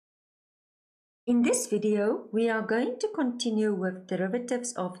In this video, we are going to continue with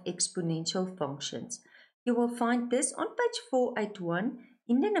derivatives of exponential functions. You will find this on page 481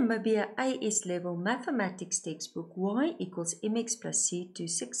 in the Namibian AS-Level Mathematics textbook, y equals mx plus c to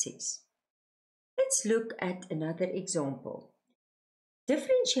success. Let's look at another example.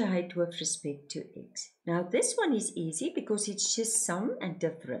 Differentiate with respect to x. Now this one is easy because it's just sum and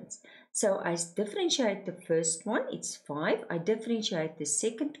difference. So I differentiate the first one, it's 5. I differentiate the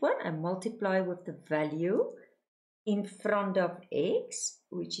second one, I multiply with the value in front of x,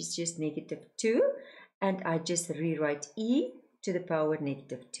 which is just negative 2, and I just rewrite e to the power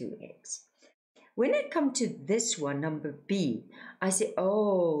negative 2x. When I come to this one, number b, I say,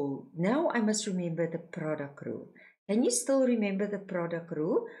 oh, now I must remember the product rule. Can you still remember the product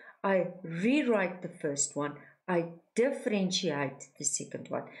rule? I rewrite the first one. I differentiate the second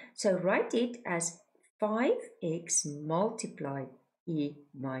one. So write it as 5x multiplied e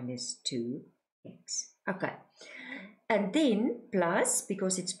minus 2x. Okay. And then plus,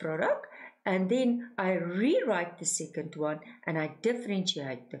 because it's product, and then I rewrite the second one and I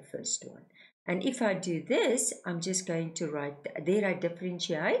differentiate the first one. And if I do this, I'm just going to write, there I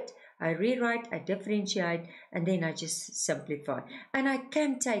differentiate, I rewrite, I differentiate, and then I just simplify. And I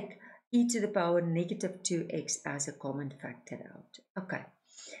can take e to the power negative 2x as a common factor out. Okay.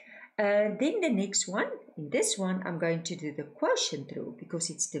 Then the next one, in this one, I'm going to do the quotient rule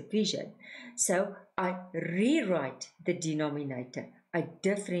because it's division. So I rewrite the denominator. I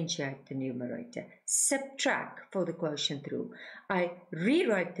differentiate the numerator. Subtract for the quotient rule. I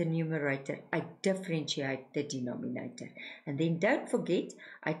rewrite the numerator. I differentiate the denominator. And then don't forget,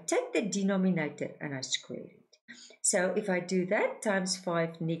 I take the denominator and I square it. So if I do that, times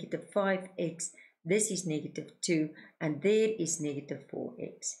 5, negative 5x, this is negative 2, and there is negative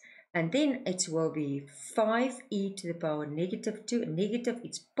 4x. And then it will be 5e to the power negative 2. Negative,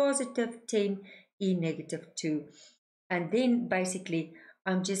 it's positive 10, e negative 2. And then basically,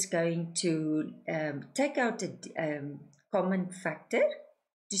 I'm just going to take out a common factor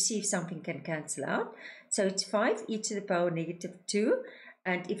to see if something can cancel out. So it's 5e to the power negative 2.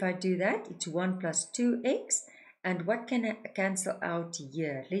 And if I do that, it's 1 plus 2x. And what can I cancel out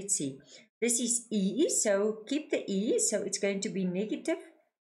here? Let's see. This is e, so keep the e. So it's going to be negative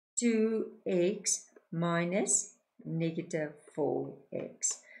 2x minus negative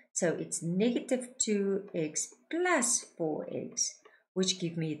 4x. So it's negative 2x plus 4x, which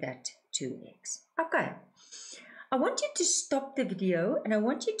give me that 2x. Okay. I want you to stop the video and I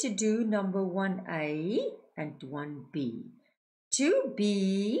want you to do number 1a and 1b.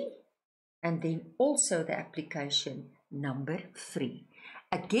 2b and then also the application number 3.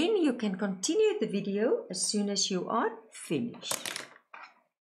 Again, you can continue the video as soon as you are finished.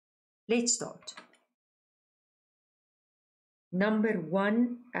 Let's start. Number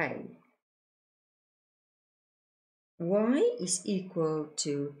 1a. Y is equal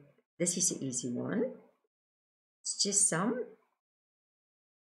to, this is an easy one. It's just sum.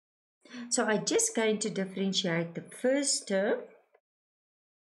 So I'm just going to differentiate the first term,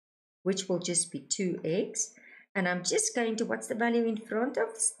 which will just be 2x. And I'm just going to, what's the value in front of?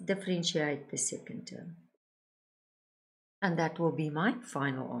 Differentiate the second term. And that will be my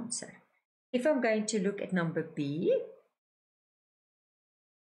final answer. If I'm going to look at number b,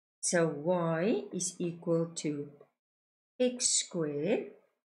 so y is equal to x squared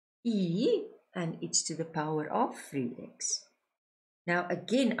e, and it's to the power of 3x. Now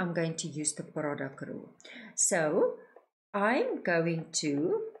again, I'm going to use the product rule. So I'm going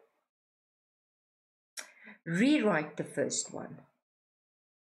to rewrite the first one.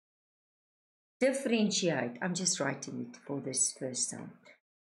 Differentiate, I'm just writing it for this first time.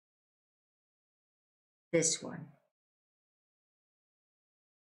 This one.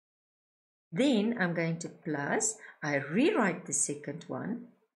 Then I'm going to plus, I rewrite the second one,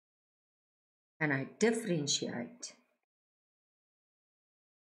 and I differentiate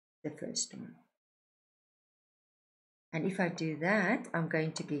the first one. And if I do that, I'm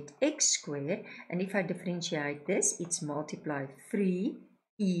going to get x squared, and if I differentiate this, it's multiply 3e,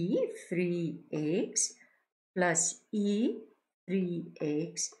 3x, plus e,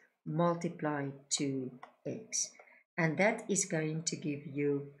 3x, multiply 2x. And that is going to give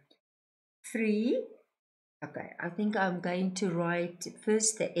you 3. Okay, I think I'm going to write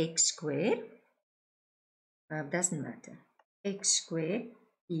first the x squared. Doesn't matter. X squared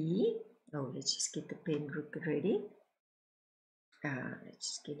e. Oh, let's just get the pen ready. Let's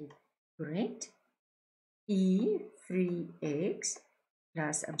just get it correct. E 3x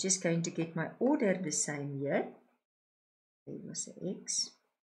plus, I'm just going to get my order the same here. There was the x.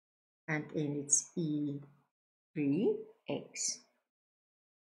 And then it's e 3x.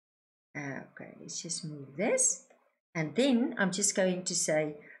 Okay, let's just move this. And then I'm just going to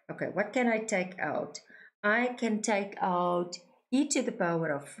say, okay, what can I take out? I can take out e to the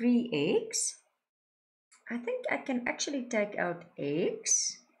power of 3x. I think I can actually take out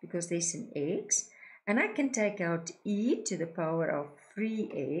x because there's an x. And I can take out e to the power of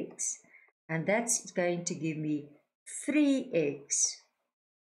 3x. And that's going to give me 3x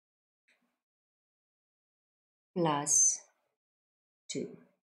plus 2.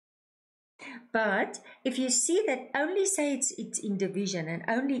 But if you see that only say it's in division and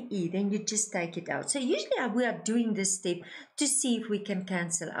only e, then you just take it out. So usually we are doing this step to see if we can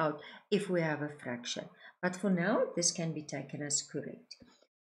cancel out if we have a fraction. But for now, this can be taken as correct.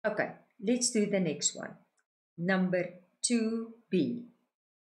 Okay, let's do the next one. Number 2b.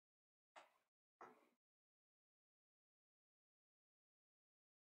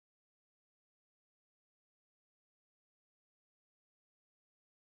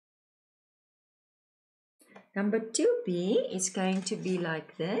 Number 2b is going to be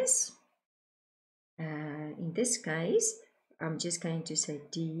like this. In this case, I'm just going to say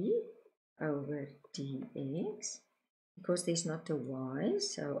d over dx because there's not a y,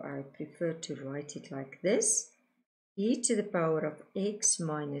 so I prefer to write it like this. E to the power of x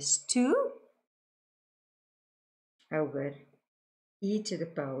minus 2 over e to the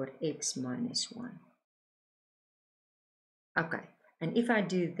power x minus 1. Okay, and if I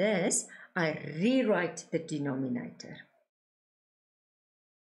do this, I rewrite the denominator.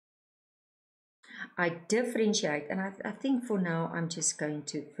 I differentiate, and I think for now I'm just going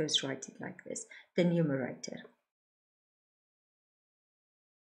to first write it like this, the numerator.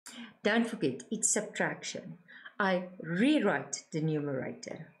 Don't forget, it's subtraction. I rewrite the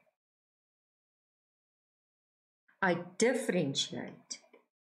numerator. I differentiate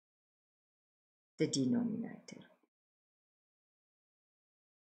the denominator.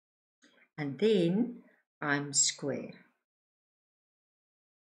 And then I'm square.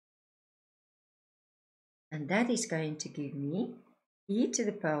 And that is going to give me e to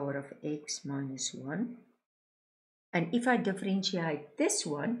the power of x minus 1. And if I differentiate this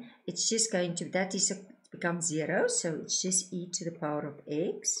one, it's just going to, becomes 0, so it's just e to the power of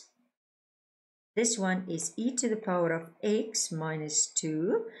x. This one is e to the power of x minus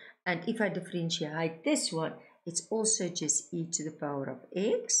 2. And if I differentiate this one, it's also just e to the power of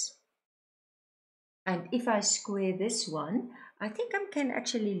x. And if I square this one, I think I can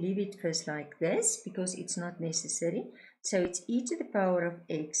actually leave it first like this because it's not necessary. So it's e to the power of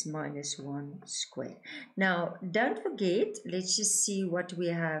x minus 1 squared. Now, don't forget, let's just see what we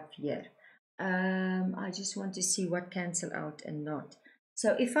have here. I just want to see what cancel out and not.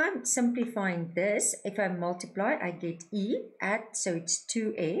 So if I'm simplifying this, if I multiply, I get e, so it's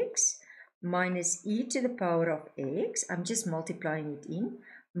 2x minus e to the power of x. I'm just multiplying it in.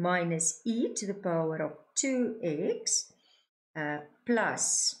 Minus e to the power of 2x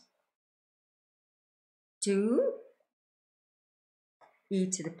plus 2 e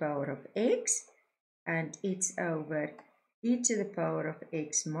to the power of x, and it's over e to the power of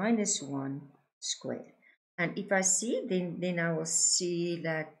x minus 1 squared. And if I see, then I will see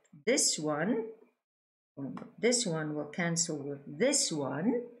that this one will cancel with this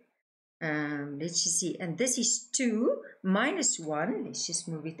one. Let's just see, and this is 2 minus 1. Let's just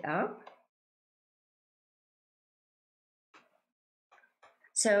move it up.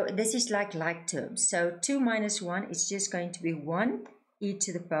 So this is like terms. So 2 minus 1 is just going to be 1 e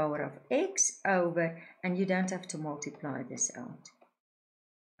to the power of x over, and you don't have to multiply this out.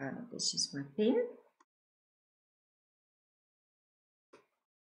 This is my pen.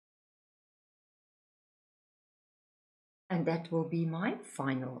 And that will be my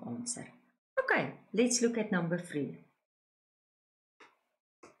final answer. Okay, let's look at number 3.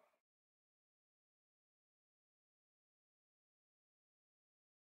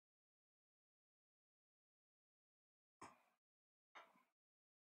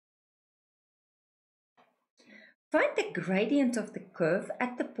 Find the gradient of the curve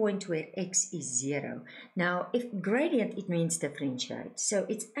at the point where x is 0. Now, if gradient, it means differentiate. So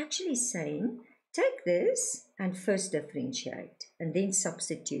it's actually saying, take this and first differentiate, and then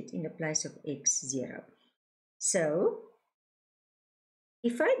substitute in the place of x 0. So,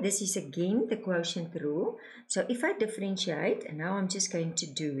 this is again the quotient rule. So if I differentiate, and now I'm just going to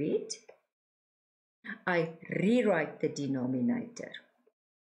do it, I rewrite the denominator.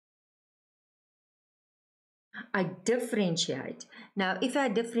 I differentiate. Now, if I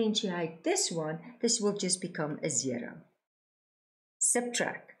differentiate this one, this will just become a 0.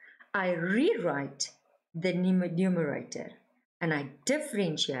 Subtract. I rewrite the numerator. and I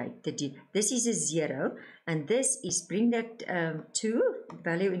differentiate this is a 0, and this is bring that 2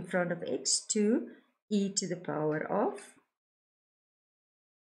 value in front of x, 2 e to the power of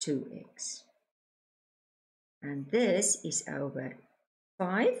 2x. And this is over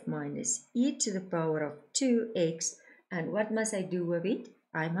 5 minus e to the power of 2x. And what must I do with it?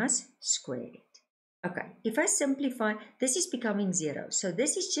 I must square it. Okay, if I simplify, this is becoming 0. So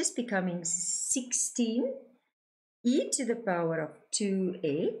this is just becoming 16 e to the power of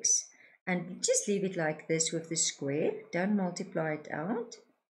 2x. And just leave it like this with the square. Don't multiply it out.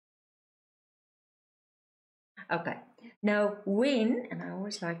 Okay, now when, and I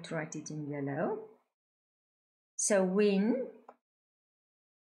always like to write it in yellow. So when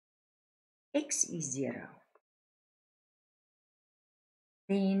x is 0,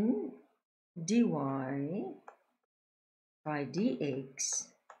 then dy by dx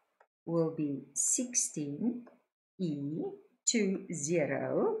will be 16 e to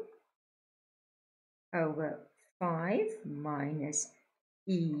 0 over 5 minus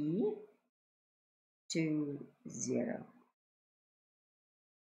e to 0.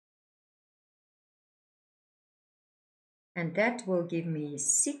 And that will give me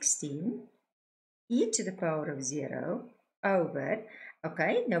 16 e to the power of 0 over,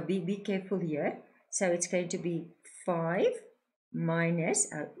 okay, now be careful here. So it's going to be 5 minus,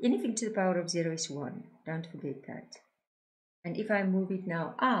 anything to the power of 0 is 1. Don't forget that. And if I move it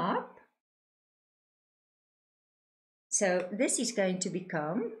now up, so this is going to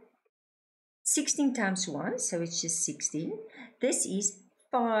become 16 times 1, so it's just 16. This is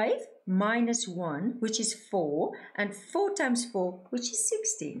 5 minus 1, which is 4, and 4 times 4, which is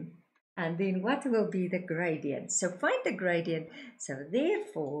 16. And then what will be the gradient? So find the gradient. So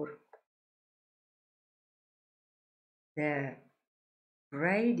therefore, the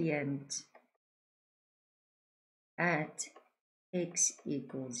gradient at x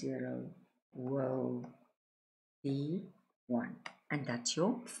equals 0 will be 1. And that's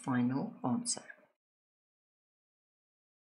your final answer.